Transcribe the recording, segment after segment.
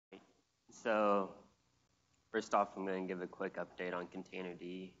So first off, I'm going to give a quick update on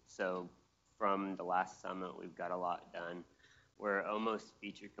Containerd. So from the last summit, we've got a lot done. We're almost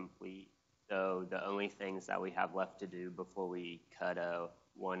feature complete. So the only things that we have left to do before we cut a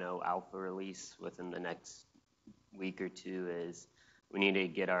 1.0 alpha release within the next week or two is we need to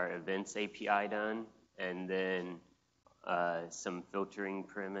get our events API done, and then some filtering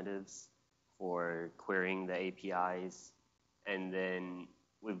primitives for querying the APIs. And then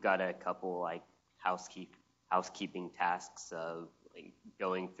we've got a couple like housekeeping tasks of like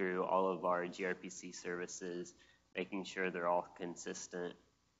going through all of our gRPC services, making sure they're all consistent,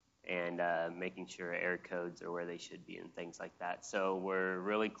 and making sure error codes are where they should be and things like that. So we're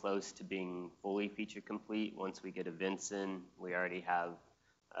really close to being fully feature complete. Once we get events in, we already have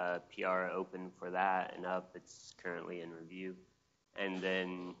a PR open for that and up. It's currently in review. And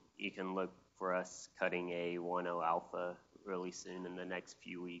then you can look for us cutting a 1.0 alpha really soon in the next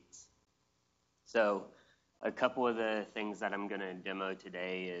few weeks. So a couple of the things that I'm going to demo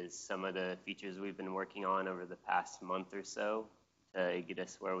today is some of the features we've been working on over the past month or so to get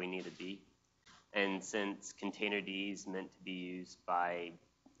us where we need to be. And since Containerd is meant to be used by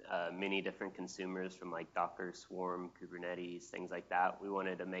many different consumers from like Docker, Swarm, Kubernetes, things like that, we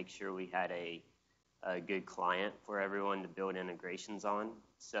wanted to make sure we had a good client for everyone to build integrations on.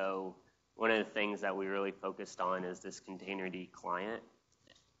 So one of the things that we really focused on is this Containerd client.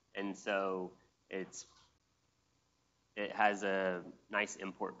 And so it has a nice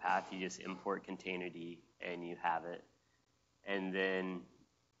import path. You just import Containerd and you have it. And then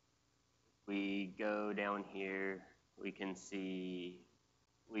we go down here, we can see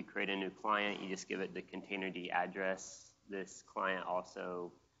we create a new client. You just give it the Containerd address. This client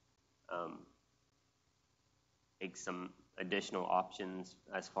also takes some additional options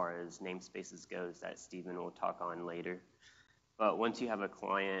as far as namespaces goes that Stephen will talk on later. But once you have a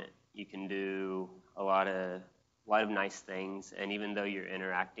client, you can do a lot of nice things. And even though you're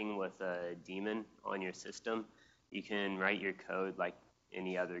interacting with a daemon on your system, you can write your code like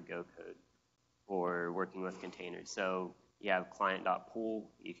any other Go code for working with containers. So you have client.pool.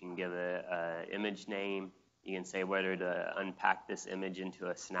 You can give it an image name. You can say whether to unpack this image into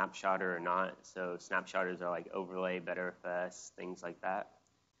a snapshotter or not. So snapshotters are like overlay, betterfs, things like that.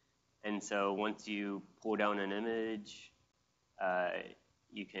 And so once you pull down an image,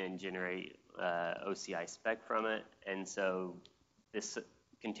 you can generate OCI spec from it. And so this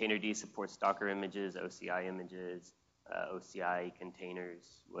Containerd supports Docker images, OCI images, OCI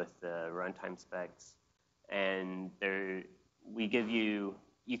containers with the runtime specs. And you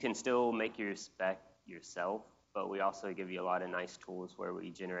can still make your spec yourself, but we also give you a lot of nice tools where we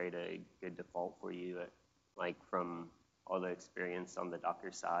generate a good default for you, like from all the experience on the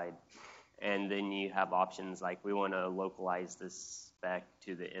Docker side. And then you have options like we want to localize this spec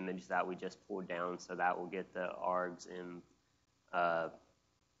to the image that we just pulled down, so that will get the args in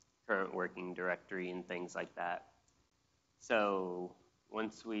current working directory and things like that. So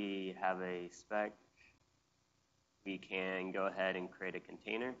once we have a spec, we can go ahead and create a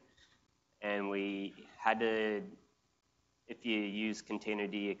container. And we had to, if you used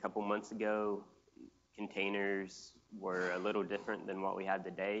Containerd a couple months ago, containers were a little different than what we had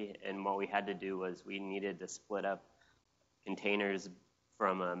today. And what we had to do was we needed to split up containers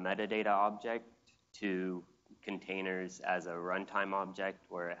from a metadata object to containers as a runtime object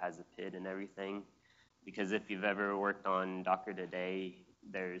where it has a PID and everything. Because if you've ever worked on Docker today,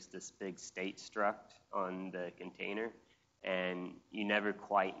 there's this big state struct on the container, and you never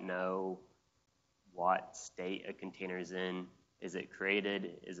quite know what state a container is in. Is it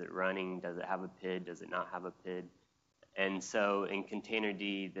created? Is it running? Does it have a PID? Does it not have a PID? And so in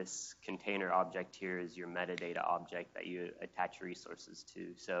Containerd, this container object here is your metadata object that you attach resources to.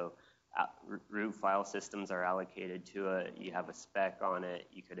 So root file systems are allocated to it. You have a spec on it.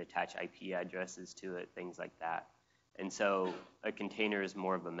 You could attach IP addresses to it, things like that. And so a container is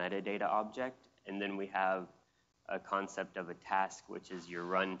more of a metadata object. And then we have a concept of a task, which is your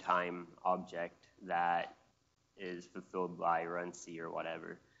runtime object that is fulfilled by runc or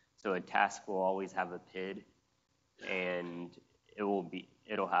whatever. So a task will always have a PID, and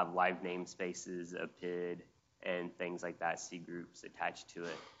it'll have live namespaces, a PID, and things like that, C groups attached to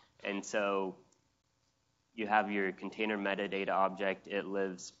it. And so you have your container metadata object. It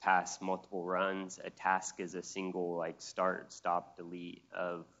lives past multiple runs. A task is a single like start, stop, delete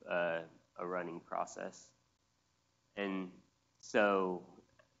of a running process. And so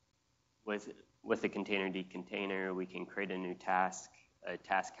with a Containerd container, we can create a new task. A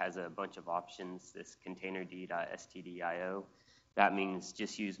task has a bunch of options, this containerd.stdio. That means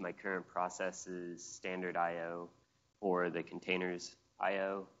just use my current process's standard IO for the containers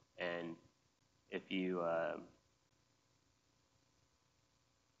IO, and if you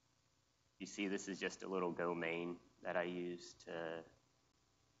you see, this is just a little Go main that I use to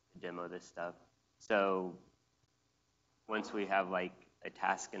demo this stuff. So once we have like a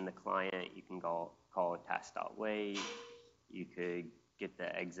task in the client, you can call task.wait. You could get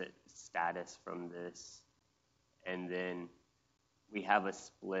the exit status from this. And then we have a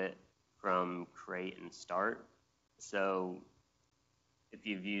split from create and start. So if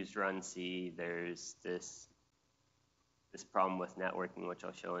you've used runc, there's this problem with networking, which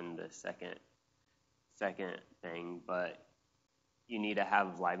I'll show in the second thing, but you need to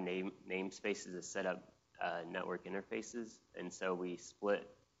have live namespaces to set up network interfaces, and so we split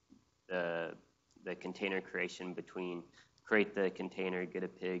the container creation between create the container, get a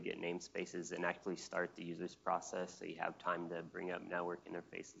pig, get namespaces, and actually start the user's process so you have time to bring up network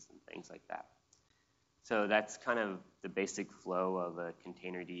interfaces and things like that. So that's kind of the basic flow of a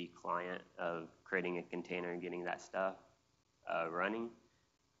containerd client, of creating a container and getting that stuff running.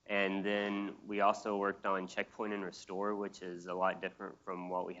 And then we also worked on checkpoint and restore, which is a lot different from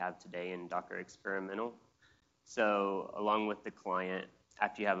what we have today in Docker experimental. So along with the client,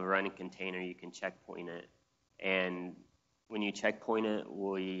 after you have a running container, you can checkpoint it. And when you checkpoint it,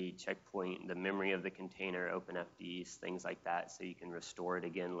 we checkpoint the memory of the container, OpenFDs, things like that, so you can restore it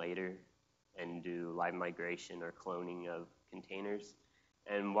again later and do live migration or cloning of containers.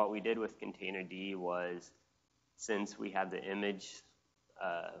 And what we did with containerd was, since we had the image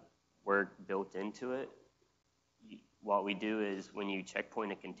work built into it, what we do is when you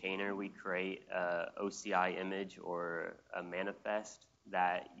checkpoint a container, we create a OCI image or a manifest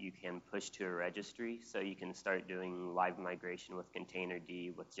that you can push to a registry, so you can start doing live migration with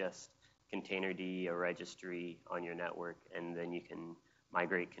containerd with just containerd, a registry on your network, and then you can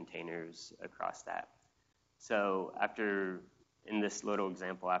migrate containers across that. So in this little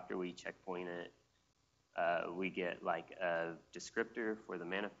example, after we checkpoint it, we get like a descriptor for the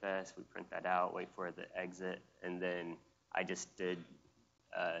manifest, we print that out, wait for the exit, and then I just did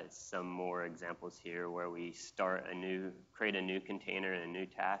some more examples here where we create a new container and a new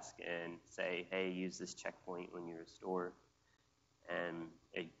task and say, hey, use this checkpoint when you restore, and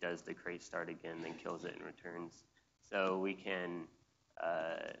it does the create start again, then kills it and returns. So we can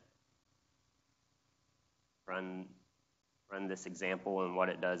run this example, and what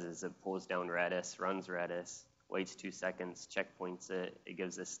it does is it pulls down Redis, runs Redis, waits 2 seconds, checkpoints it. It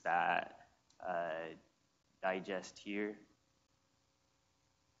gives us that digest here,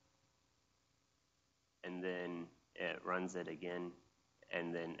 and then it runs it again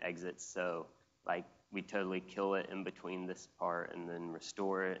and then exits. So like we totally kill it in between this part and then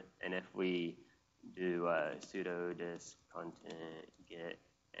restore it. And if we do sudo disk content get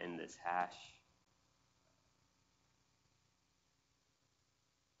and this hash,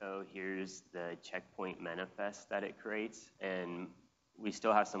 so here's the checkpoint manifest that it creates, and we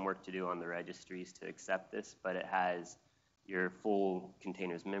still have some work to do on the registries to accept this, but it has your full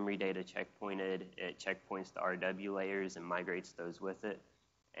container's memory data checkpointed. It checkpoints the RW layers and migrates those with it.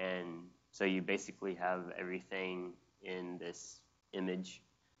 And so you basically have everything in this image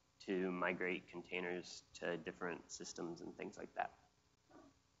to migrate containers to different systems and things like that.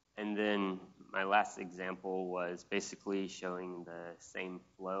 And then my last example was basically showing the same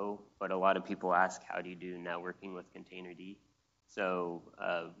flow, but a lot of people ask, how do you do networking with containerd? So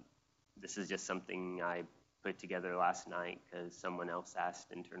this is just something I put together last night because someone else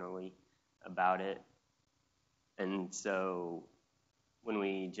asked internally about it. And so when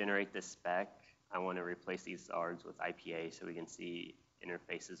we generate this spec, I want to replace these ARGs with IPA so we can see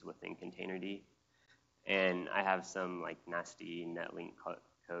interfaces within containerd. And I have some like nasty netlink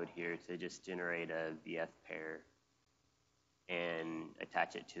code here to just generate a VF pair and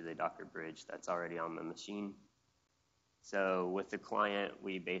attach it to the Docker bridge that's already on the machine. So with the client,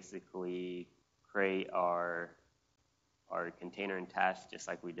 we basically create our container and task just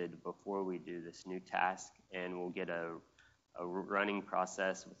like we did before. We do this new task, and we'll get a running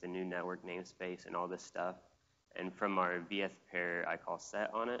process with a new network namespace and all this stuff. And from our VF pair, I call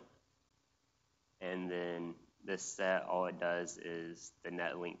set on it. And then this set, all it does is the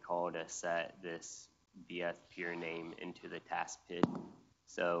netlink call to set this VF peer name into the task PID.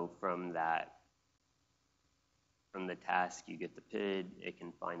 So from the task, you get the PID, it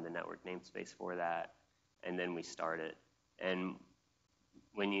can find the network namespace for that, and then we start it. And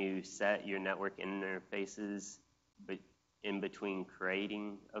when you set your network interfaces, but in between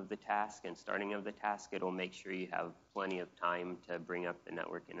creating of the task and starting of the task, it'll make sure you have plenty of time to bring up the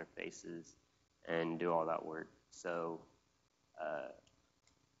network interfaces and do all that work. So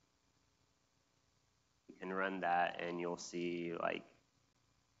you can run that, and you'll see, like,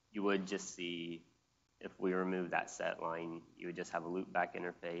 you would just see if we remove that set line, you would just have a loopback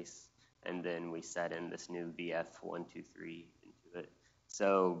interface, and then we set in this new VF123 into it.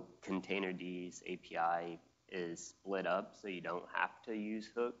 So Containerd's API is split up, so you don't have to use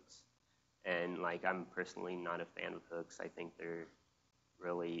hooks. And like, I'm personally not a fan of hooks. I think they're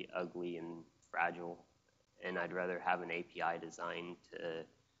really ugly and fragile, and I'd rather have an API designed to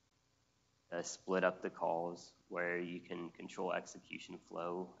split up the calls where you can control execution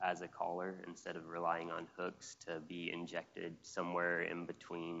flow as a caller instead of relying on hooks to be injected somewhere in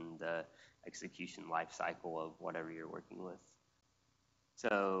between the execution lifecycle of whatever you're working with.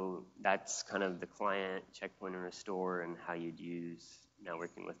 So that's kind of the client, checkpoint and restore, and how you'd use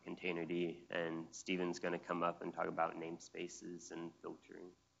networking with Containerd. And Steven's going to come up and talk about namespaces and filtering.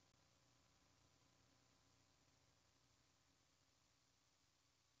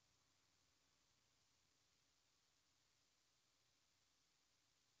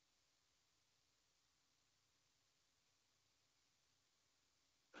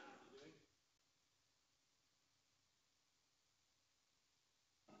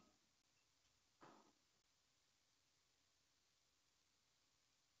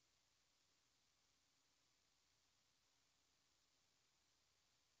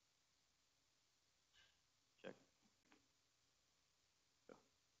 Check.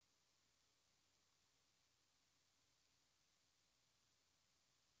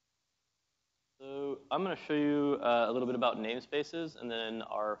 So I'm going to show you a little bit about namespaces and then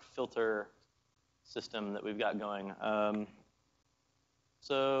our filter system that we've got going.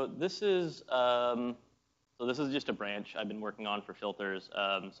 So this is just a branch I've been working on for filters.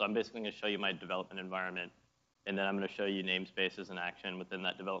 So I'm basically going to show you my development environment, and then I'm going to show you namespaces in action within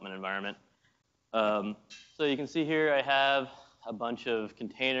that development environment. So you can see here I have a bunch of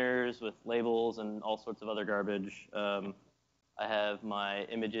containers with labels and all sorts of other garbage. I have my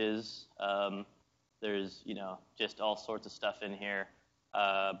images. There's just all sorts of stuff in here,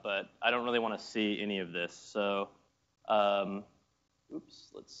 but I don't really want to see any of this. So, I'm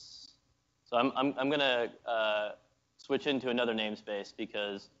going to switch into another namespace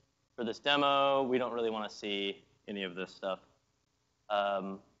because for this demo we don't really want to see any of this stuff.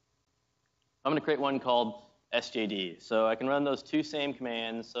 I'm going to create one called SJD. So I can run those two same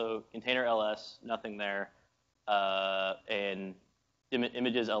commands. So container ls, nothing there. And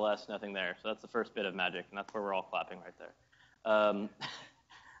images ls, nothing there. So that's the first bit of magic, and that's where we're all clapping right there.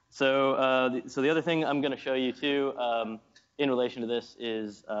 So the other thing I'm going to show you too in relation to this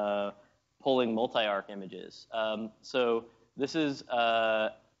is pulling multi-arc images. So this is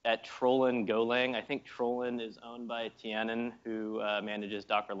at Trollin Golang. I think Trollin is owned by Tianen, who manages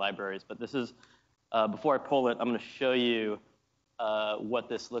Docker libraries. But this is, before I pull it, I'm going to show you what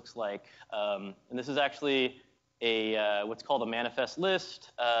this looks like. And this is actually what's called a manifest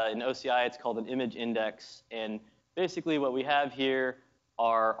list. In OCI, it's called an image index. And basically what we have here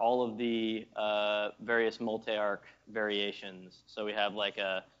are all of the various multi-arc variations. So we have like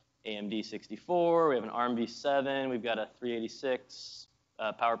a AMD 64, we have an ARM v7, we've got a 386,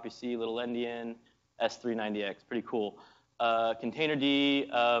 PowerPC, little endian, S390X, pretty cool.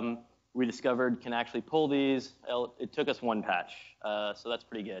 Containerd, we discovered can actually pull these. It took us one patch, so that's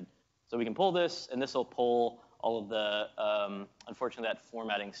pretty good. So we can pull this, and this will pull all of the, unfortunately that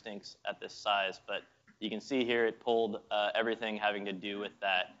formatting stinks at this size, but you can see here it pulled everything having to do with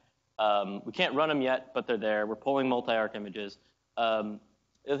that. We can't run them yet, but they're there. We're pulling multi-arc images. The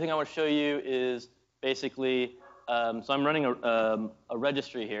other thing I want to show you is basically, so I'm running a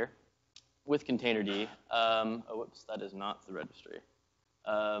registry here with Containerd. Oh, whoops, that is not the registry.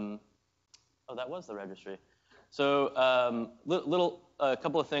 Oh, that was the registry. So a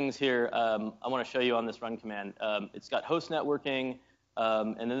couple of things here I want to show you on this run command. It's got host networking,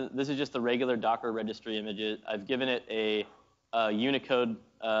 and then this is just the regular Docker registry images. I've given it a Unicode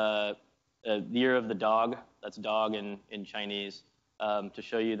year of the dog. That's dog in Chinese. To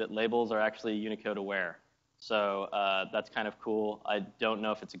show you that labels are actually Unicode aware. So that's kind of cool. I don't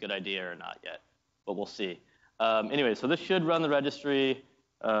know if it's a good idea or not yet, but we'll see. Anyway, so this should run the registry.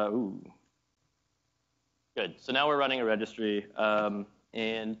 Good. So now we're running a registry,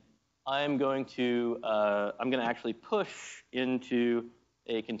 and I'm going to actually push into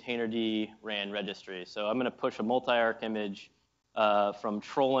a Containerd ran registry. So I'm going to push a multi-arc image from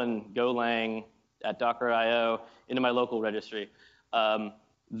Trollin Golang at Docker.io into my local registry.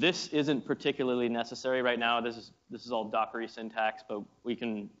 This isn't particularly necessary right now. This is all Dockery syntax, but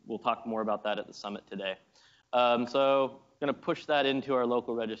we'll talk more about that at the summit today. So I'm going to push that into our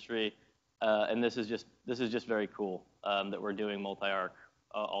local registry, and this is just very cool that we're doing multi-arc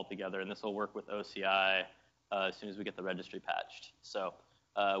all together, and this will work with OCI as soon as we get the registry patched. So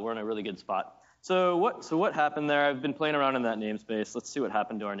we're in a really good spot. So what happened there? I've been playing around in that namespace. Let's see what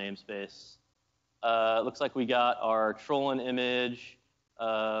happened to our namespace. It looks like we got our trolling image,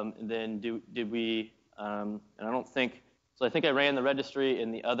 and then did we? And I don't think so. I think I ran the registry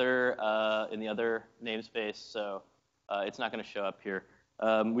in the other namespace, so it's not going to show up here.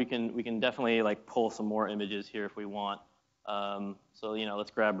 We can definitely like pull some more images here if we want. So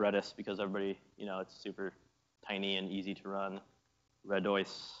let's grab Redis because everybody it's super tiny and easy to run.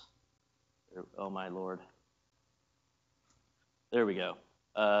 Redis. Oh my lord. There we go.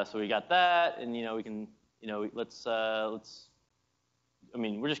 So we got that, and we can let's. I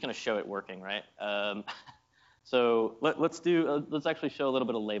mean, we're just going to show it working, right? So let's actually show a little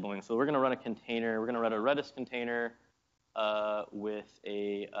bit of labeling. So we're going to run a container. We're going to run a Redis container with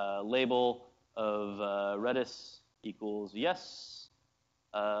a label of Redis equals yes,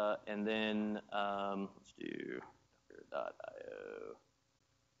 and then let's do docker.io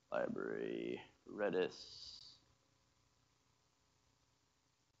library Redis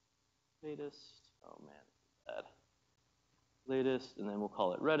latest. Oh man, bad. Latest, and then we'll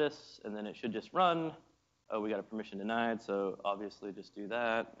call it Redis, and then it should just run. Oh, we got a permission denied, so obviously just do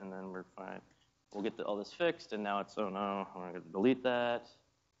that, and then we're fine. We'll get all this fixed, and now it's, oh no, I'm going to delete that.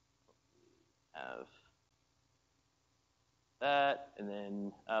 Have that, and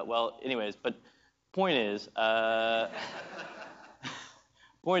then, well, anyways, but point is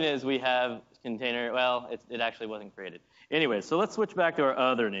we have container, well, it actually wasn't created. Anyway, so let's switch back to our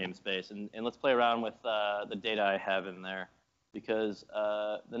other namespace, and let's play around with the data I have in there, because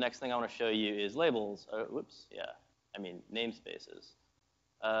the next thing I want to show you is labels. Namespaces.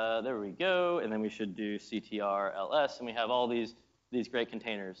 There we go, and then we should do ctr ls, and we have all these great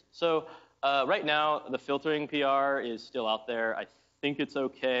containers. So right now, the filtering PR is still out there. I think it's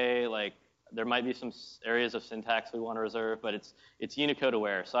okay. Like, there might be some areas of syntax we want to reserve, but it's Unicode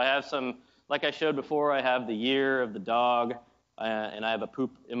aware. So I have some, like I showed before, I have the year of the dog, and I have a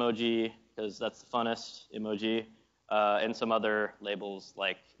poop emoji, because that's the funnest emoji, and some other labels,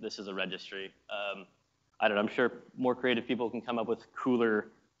 like this is a registry. I don't know, I'm sure more creative people can come up with cooler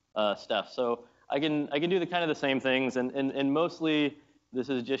stuff. So I can do the kind of the same things, and mostly this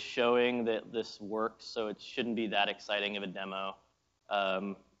is just showing that this works, so it shouldn't be that exciting of a demo.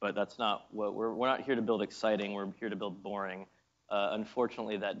 But that's not what we're not here to build exciting. We're here to build boring.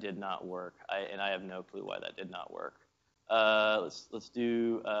 Unfortunately, that did not work, and I have no clue why that did not work. Let's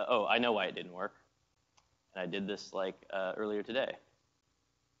do. Oh, I know why it didn't work, and I did this like earlier today.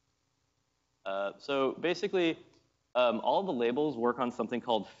 So basically, all the labels work on something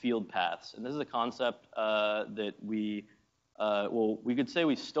called field paths, and this is a concept that we could say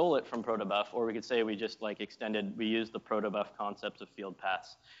we stole it from protobuf, or we could say we just like we used the protobuf concepts of field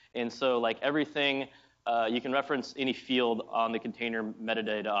paths. And so like everything, you can reference any field on the container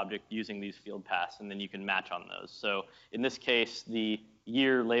metadata object using these field paths, and then you can match on those. So in this case, the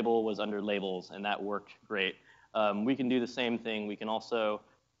year label was under labels, and that worked great. We can do the same thing. We can also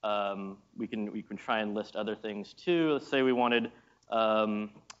we can try and list other things too. Let's say we wanted all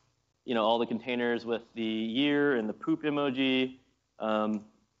the containers with the year and the poop emoji, and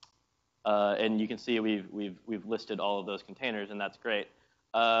you can see we've listed all of those containers, and that's great.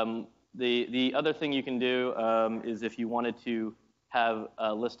 The other thing you can do is if you wanted to have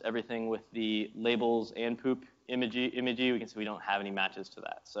list everything with the labels and poop emoji, we can see we don't have any matches to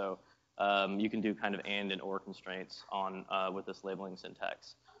that. So you can do kind of and or constraints on with this labeling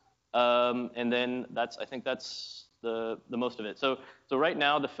syntax. And then I think that's the most of it. So right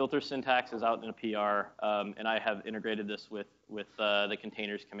now the filter syntax is out in a PR, and I have integrated this with the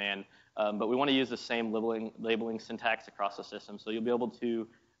containers command. But we want to use the same labeling syntax across the system. So you'll be able to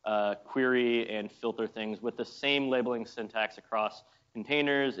query and filter things with the same labeling syntax across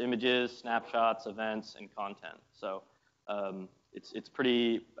containers, images, snapshots, events, and content. So it's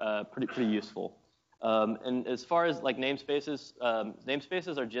pretty useful. And as far as like namespaces,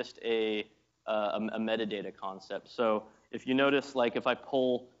 namespaces are just a metadata concept. So if you notice, like if I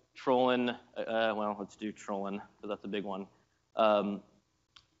pull trollin, well, let's do trollin because that's a big one. The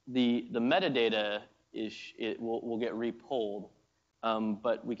metadata will get repulled,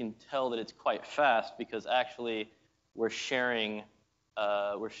 but we can tell that it's quite fast because actually we're sharing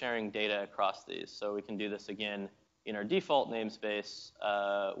data across these. So we can do this again in our default namespace,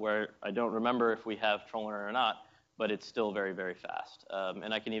 where I don't remember if we have trollin or not, but it's still very, very fast.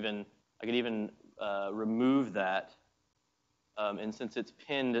 And I can even remove that, and since it's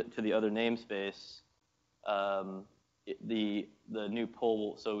pinned to the other namespace, the new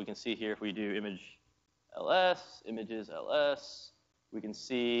pull. So we can see here if we do image ls, images ls, we can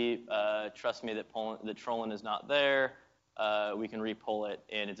see. Trust me that trollin is not there. we can repull it,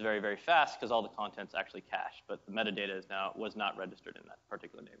 and it's very, very fast because all the content's actually cached, but the metadata was not registered in that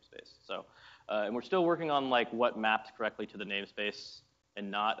particular namespace. So, and we're still working on like what maps correctly to the namespace and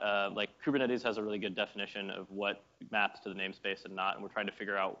not. Like Kubernetes has a really good definition of what maps to the namespace and not, and we're trying to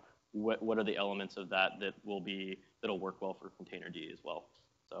figure out what are the elements of that'll work well for containerd as well.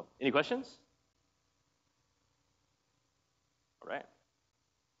 So, any questions? All right.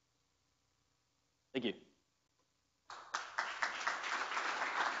 Thank you.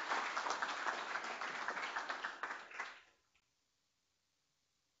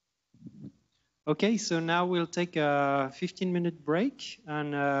 Okay, so now we'll take a 15-minute break,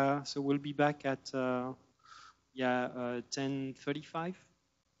 and so we'll be back at 10:35.